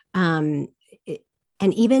important. And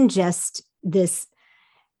even just this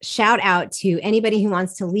shout out to anybody who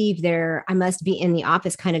wants to leave their I must be in the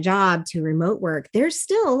office kind of job to remote work. There's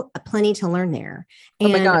still plenty to learn there.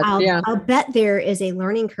 And I'll bet there is a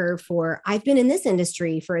learning curve for, I've been in this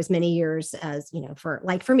industry for as many years as,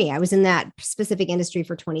 for me, I was in that specific industry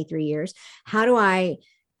for 23 years. How do I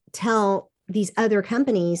tell these other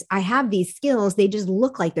companies I have these skills? They just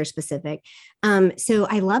look like they're specific. So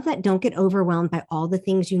I love that. Don't get overwhelmed by all the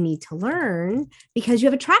things you need to learn, because you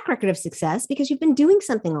have a track record of success because you've been doing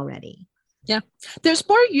something already. Yeah, there's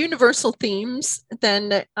more universal themes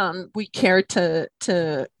than we care to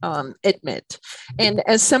admit. And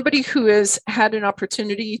as somebody who has had an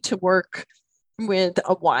opportunity to work with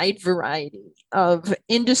a wide variety of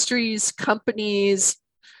industries, companies,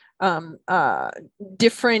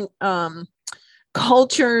 different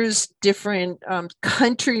cultures, different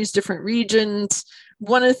countries, different regions.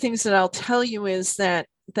 One of the things that I'll tell you is that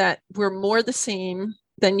we're more the same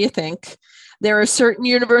than you think. There are certain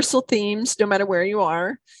universal themes, no matter where you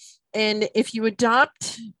are. And if you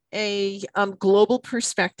adopt a global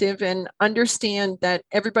perspective and understand that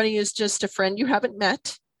everybody is just a friend you haven't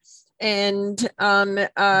met, and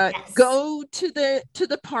go to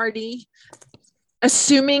the party,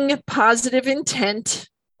 assuming positive intent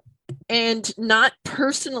and not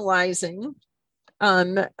personalizing,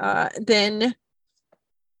 then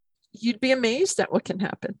you'd be amazed at what can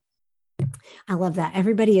happen. I love that.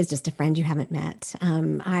 Everybody is just a friend you haven't met.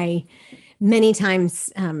 I many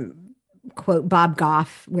times quote Bob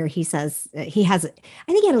Goff, where he says he has,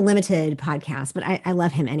 I think he had a limited podcast, but I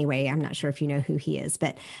love him anyway. I'm not sure if you know who he is,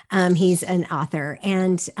 but he's an author,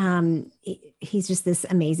 and he's just this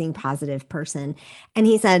amazing, positive person. And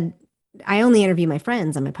he said, I only interview my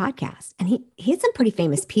friends on my podcast. And he had some pretty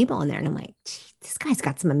famous people in there. And I'm like, this guy's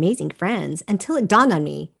got some amazing friends, until it dawned on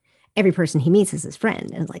me, every person he meets is his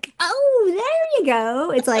friend. And it's like, oh, there you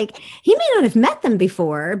go. It's like, he may not have met them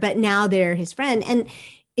before, but now they're his friend. And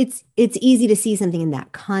it's easy to see something in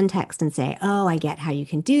that context and say, oh, I get how you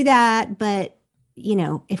can do that. But,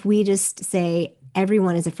 if we just say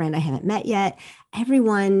everyone is a friend I haven't met yet,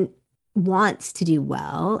 everyone wants to do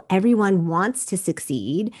well, everyone wants to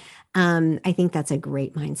succeed. I think that's a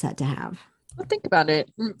great mindset to have. Well, think about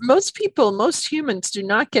it. Most people, most humans do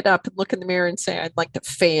not get up and look in the mirror and say, I'd like to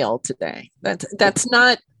fail today. That's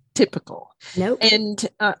not typical. Nope. And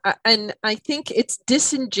I think it's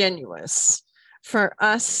disingenuous for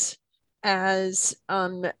us as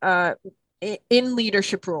in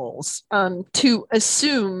leadership roles to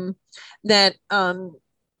assume that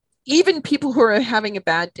even people who are having a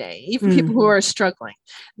bad day, even people who are struggling,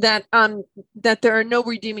 that that there are no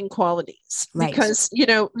redeeming qualities. Right. Because,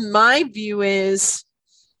 my view is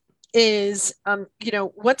what's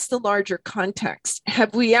the larger context?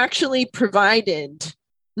 Have we actually provided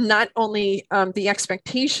not only the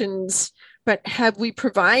expectations, but have we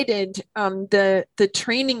provided the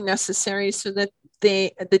training necessary so that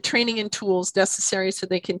the training and tools necessary so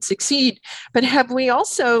they can succeed? But have we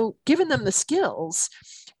also given them the skills?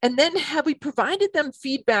 And then have we provided them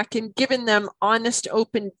feedback and given them honest,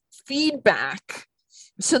 open feedback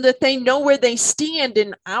so that they know where they stand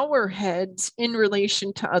in our heads in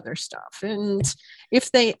relation to other stuff? And if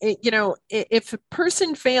if a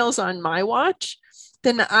person fails on my watch,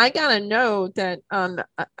 then I got to know that,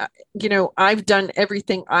 I've done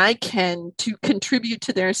everything I can to contribute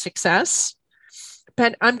to their success,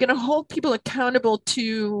 but I'm going to hold people accountable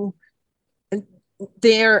to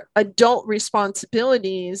their adult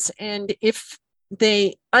responsibilities. And if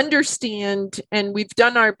they understand and we've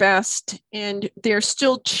done our best and they're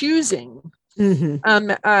still choosing, then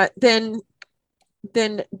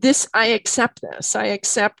this, I accept this. I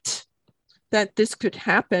accept that this could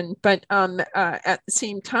happen. But at the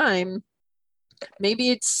same time, maybe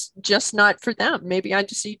it's just not for them. Maybe I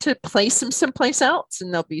just need to place them someplace else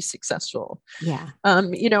and they'll be successful. Yeah.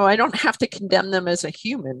 I don't have to condemn them as a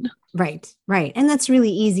human. Right. Right. And that's really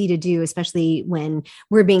easy to do, especially when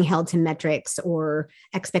we're being held to metrics or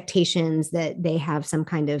expectations that they have some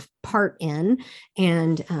kind of part in.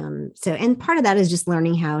 And and part of that is just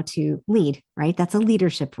learning how to lead, right? That's a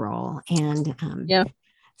leadership role. And yeah.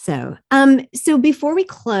 So before we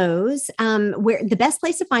close, where the best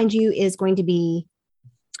place to find you is going to be?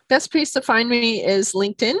 Best place to find me is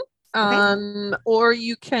LinkedIn. Okay. Or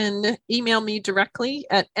you can email me directly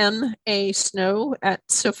at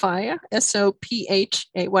masnow@sophia,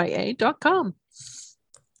 SOPHAYA.com.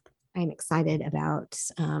 I'm excited about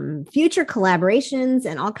future collaborations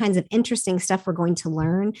and all kinds of interesting stuff we're going to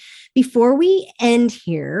learn. Before we end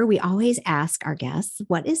here, we always ask our guests,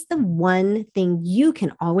 what is the one thing you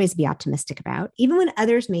can always be optimistic about, even when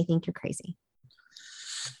others may think you're crazy?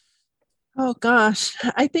 Oh, gosh.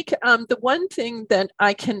 I think the one thing that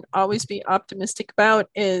I can always be optimistic about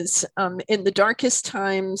is in the darkest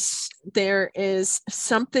times, there is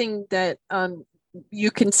something that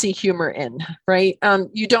you can see humor in, right?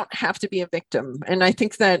 You don't have to be a victim. And I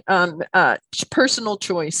think that personal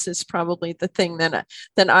choice is probably the thing that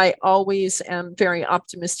I always am very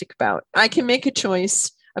optimistic about. I can make a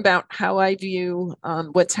choice about how I view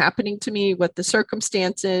what's happening to me, what the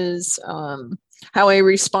circumstances, how I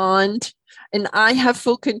respond. And I have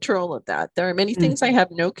full control of that. There are many things I have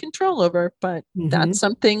no control over, but that's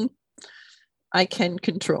something I can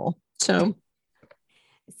control. So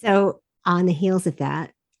on the heels of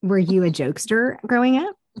that, were you a jokester growing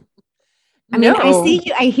up? I mean, I see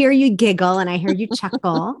you, I hear you giggle and I hear you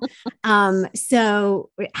chuckle. So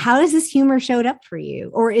how does this humor showed up for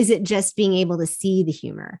you? Or is it just being able to see the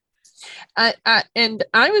humor? And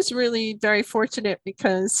I was really very fortunate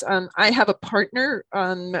because I have a partner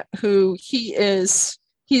who he's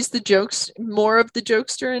more of the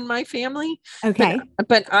jokester in my family. Okay.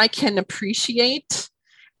 But I can appreciate,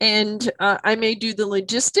 and I may do the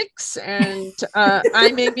logistics, and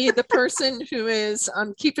I may be the person who is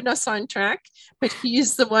keeping us on track, but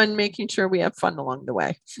he's the one making sure we have fun along the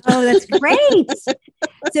way. Oh, that's great.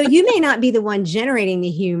 So you may not be the one generating the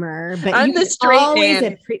humor, but I'm the straight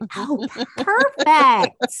man.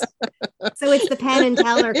 Perfect. So it's the Penn and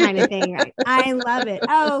Teller kind of thing. Right? I love it.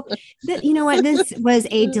 Oh, you know what? This was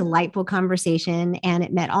a delightful conversation and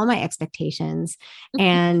it met all my expectations.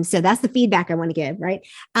 And so that's the feedback I want to give, right?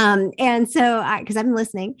 And so, because I've been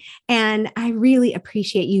listening and I really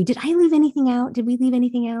appreciate you. Did I leave anything out? Did we leave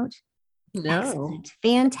anything out? No. Excellent.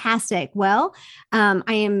 Fantastic. Well, I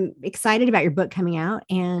am excited about your book coming out,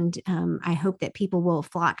 and I hope that people will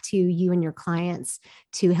flock to you and your clients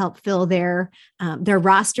to help fill their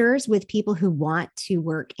rosters with people who want to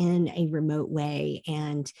work in a remote way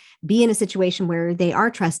and be in a situation where they are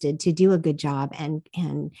trusted to do a good job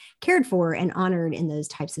and cared for and honored in those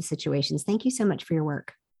types of situations. Thank you so much for your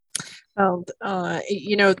work. Well,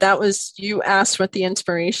 that was, you asked what the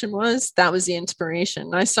inspiration was. That was the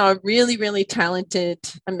inspiration. I saw really, really talented,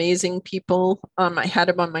 amazing people. I had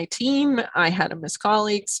them on my team. I had them as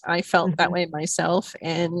colleagues. I felt that way myself.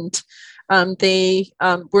 And They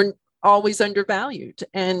were always undervalued.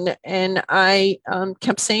 And I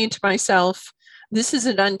kept saying to myself, this is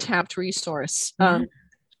an untapped resource.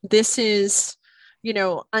 This is,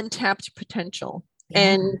 untapped potential.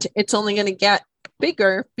 And it's only going to get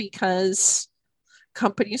bigger because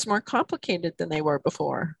companies more complicated than they were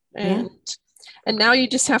before. And now you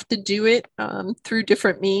just have to do it through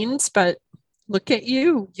different means. But look at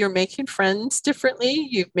you. You're making friends differently.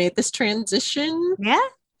 You've made this transition. Yeah.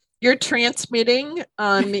 You're transmitting,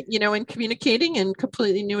 and communicating in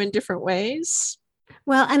completely new and different ways.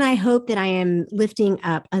 Well, and I hope that I am lifting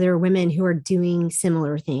up other women who are doing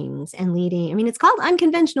similar things and leading. I mean, it's called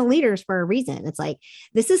unconventional leaders for a reason. It's like,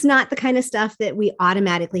 this is not the kind of stuff that we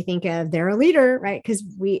automatically think of. They're a leader, right? Because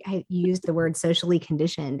I used the word socially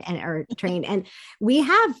conditioned and are trained. And we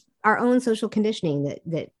have our own social conditioning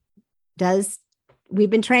we've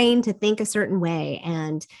been trained to think a certain way.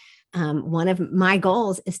 And one of my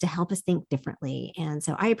goals is to help us think differently. And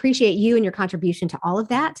so I appreciate you and your contribution to all of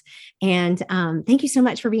that. And thank you so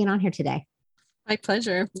much for being on here today. My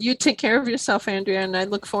pleasure. You take care of yourself, Andrea, and I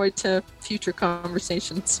look forward to future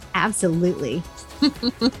conversations. Absolutely.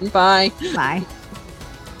 Bye. Bye.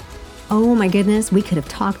 Oh my goodness, we could have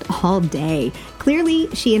talked all day. Clearly,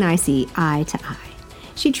 she and I see eye to eye.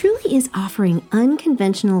 She truly is offering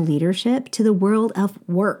unconventional leadership to the world of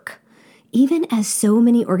work, even as so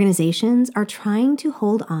many organizations are trying to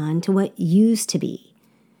hold on to what used to be.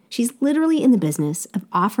 She's literally in the business of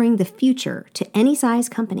offering the future to any size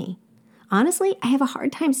company. Honestly, I have a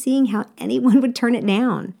hard time seeing how anyone would turn it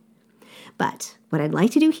down. But what I'd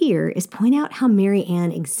like to do here is point out how Mary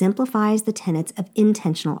Ann exemplifies the tenets of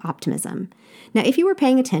intentional optimism. Now, if you were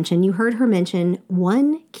paying attention, you heard her mention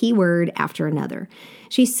one key word after another.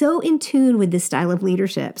 She's so in tune with this style of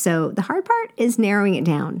leadership, so the hard part is narrowing it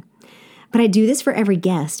down. But I do this for every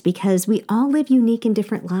guest because we all live unique and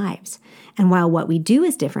different lives. And while what we do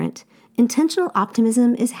is different, intentional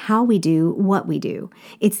optimism is how we do what we do.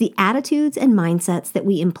 It's the attitudes and mindsets that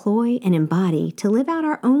we employ and embody to live out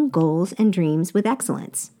our own goals and dreams with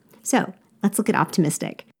excellence. So let's look at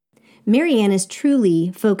optimistic. Mary Ann is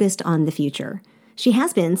truly focused on the future. She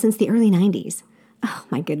has been since the early 90s. Oh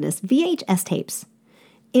my goodness, VHS tapes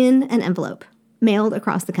in an envelope, mailed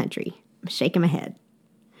across the country. I'm shaking my head.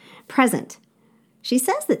 Present. She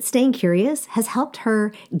says that staying curious has helped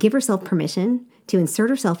her give herself permission to insert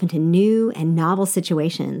herself into new and novel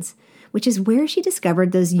situations, which is where she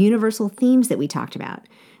discovered those universal themes that we talked about.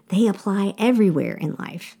 They apply everywhere in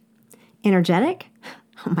life. Energetic?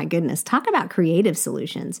 Oh my goodness, talk about creative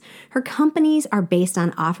solutions. Her companies are based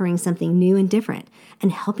on offering something new and different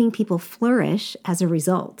and helping people flourish as a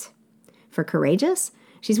result. For courageous?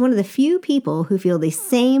 She's one of the few people who feel the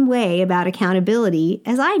same way about accountability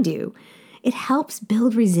as I do. It helps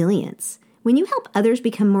build resilience. When you help others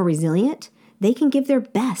become more resilient, they can give their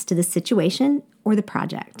best to the situation or the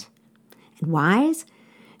project. And wise?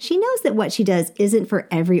 She knows that what she does isn't for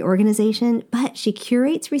every organization, but she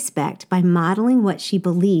curates respect by modeling what she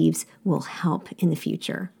believes will help in the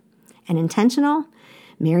future. And intentional?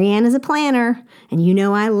 Mary Ann is a planner, and you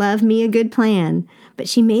know I love me a good plan, but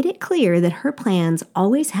she made it clear that her plans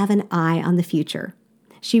always have an eye on the future.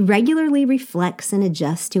 She regularly reflects and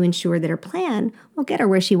adjusts to ensure that her plan will get her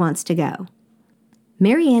where she wants to go.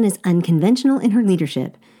 Mary Ann is unconventional in her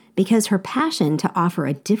leadership because her passion to offer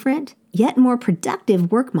a different, yet more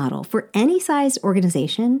productive work model for any sized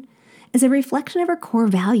organization is a reflection of her core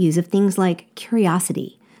values of things like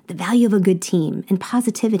curiosity, the value of a good team, and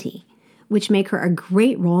positivity, which make her a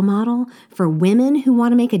great role model for women who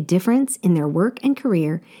want to make a difference in their work and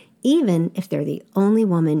career, even if they're the only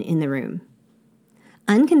woman in the room.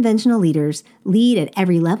 Unconventional leaders lead at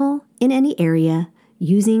every level, in any area,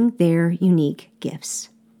 using their unique gifts.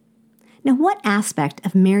 Now, what aspect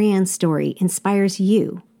of Mary Ann's story inspires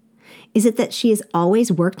you? Is it that she has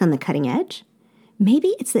always worked on the cutting edge? Maybe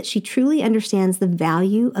it's that she truly understands the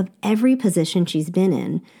value of every position she's been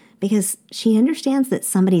in because she understands that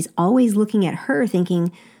somebody's always looking at her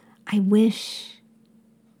thinking, I wish,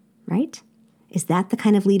 right? Is that the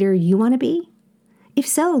kind of leader you want to be? If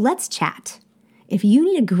so, let's chat. If you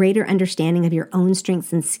need a greater understanding of your own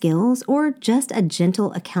strengths and skills, or just a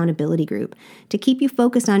gentle accountability group to keep you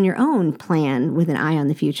focused on your own plan with an eye on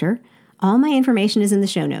the future, all my information is in the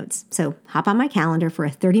show notes. So hop on my calendar for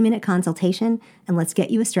a 30-minute consultation and let's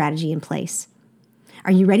get you a strategy in place.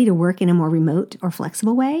 Are you ready to work in a more remote or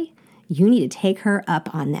flexible way? You need to take her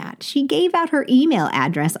up on that. She gave out her email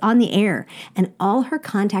address on the air, and all her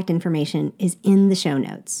contact information is in the show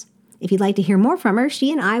notes. If you'd like to hear more from her,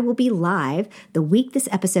 she and I will be live the week this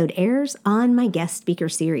episode airs on my guest speaker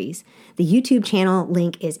series. The YouTube channel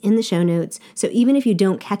link is in the show notes, so even if you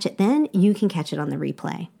don't catch it then, you can catch it on the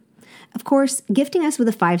replay. Of course, gifting us with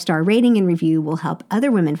a 5-star rating and review will help other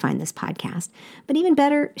women find this podcast. But even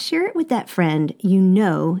better, share it with that friend you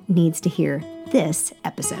know needs to hear this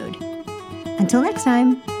episode. Until next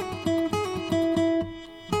time.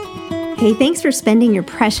 Hey, thanks for spending your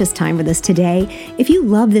precious time with us today. If you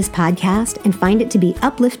love this podcast and find it to be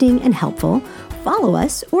uplifting and helpful, follow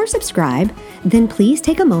us or subscribe, then please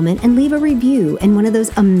take a moment and leave a review and one of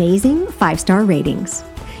those amazing 5-star ratings.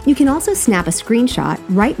 You can also snap a screenshot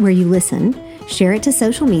right where you listen, share it to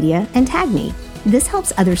social media, and tag me. This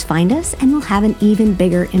helps others find us and will have an even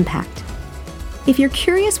bigger impact. If you're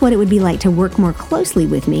curious what it would be like to work more closely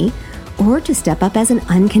with me, or to step up as an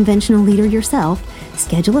unconventional leader yourself,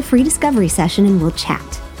 schedule a free discovery session and we'll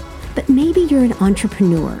chat. But maybe you're an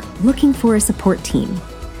entrepreneur looking for a support team.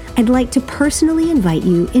 I'd like to personally invite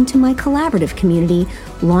you into my collaborative community,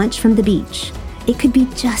 Launch from the Beach. It could be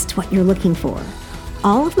just what you're looking for.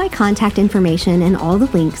 All of my contact information and all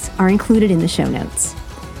the links are included in the show notes.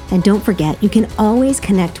 And don't forget, you can always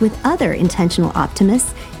connect with other intentional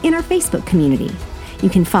optimists in our Facebook community. You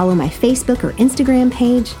can follow my Facebook or Instagram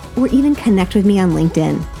page, or even connect with me on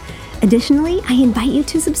LinkedIn. Additionally, I invite you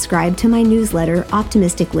to subscribe to my newsletter,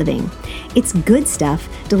 Optimistic Living. It's good stuff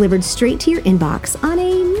delivered straight to your inbox on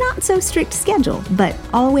a not-so-strict schedule, but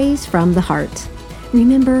always from the heart.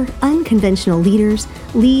 Remember, unconventional leaders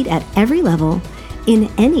lead at every level,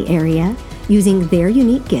 in any area, using their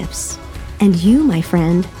unique gifts. And you, my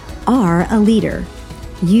friend, are a leader.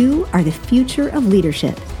 You are the future of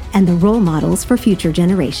leadership and the role models for future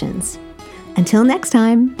generations. Until next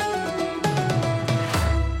time.